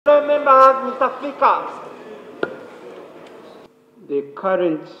Members, Mr. Speaker. The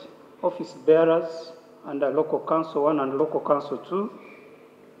current office bearers under Local Council 1 and Local Council 2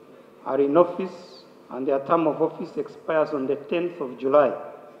 are in office, and their term of office expires on the 10th of July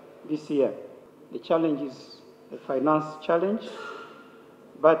this year. The challenge is a finance challenge,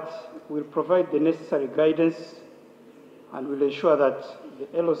 but we'll provide the necessary guidance and will ensure that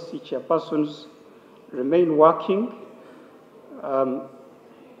the LOC chairpersons remain working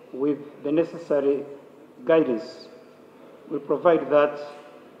with the necessary guidance. We'll provide that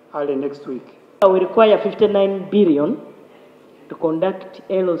early next week. We require 59 billion to conduct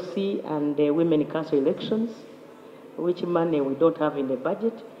LOC and Women Council elections, which money we don't have in the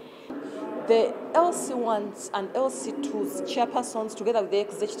budget. The LC1s and LC2s chairpersons, together with the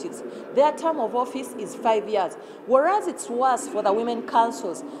executives, their term of office is 5 years, whereas it's worse for the women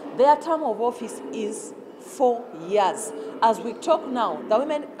councils. Their term of office is 4 years. As we talk now, the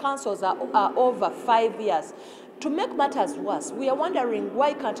women councils are over 5 years. To make matters worse, we are wondering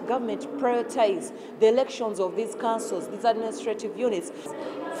why can't government prioritize the elections of these councils, these administrative units?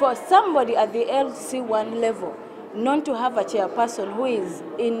 For somebody at the LC1 level not to have a chairperson who is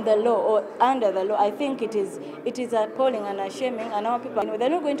in the law or under the law, I think it is appalling and shaming, and our people, they're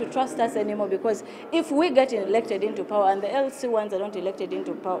not going to trust us anymore, because if we get elected into power and the LC1s are not elected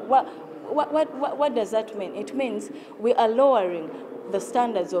into power, what does that mean? It means we are lowering the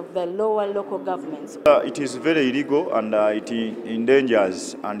standards of the lower local governments. It is very illegal, and it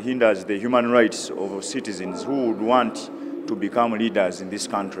endangers and hinders the human rights of citizens who would want to become leaders in this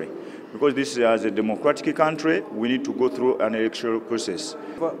country. Because this is a democratic country, we need to go through an electoral process.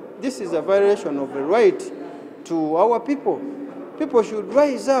 But this is a violation of the right to our people. People should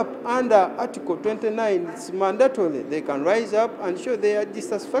rise up under Article 29. It's mandatory. They can rise up and show their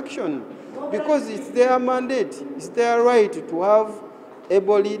dissatisfaction, because it's their mandate. It's their right to have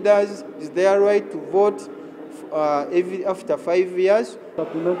able leaders. It's their right to vote after 5 years.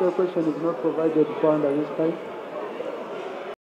 Supplementary question is not provided for under this time.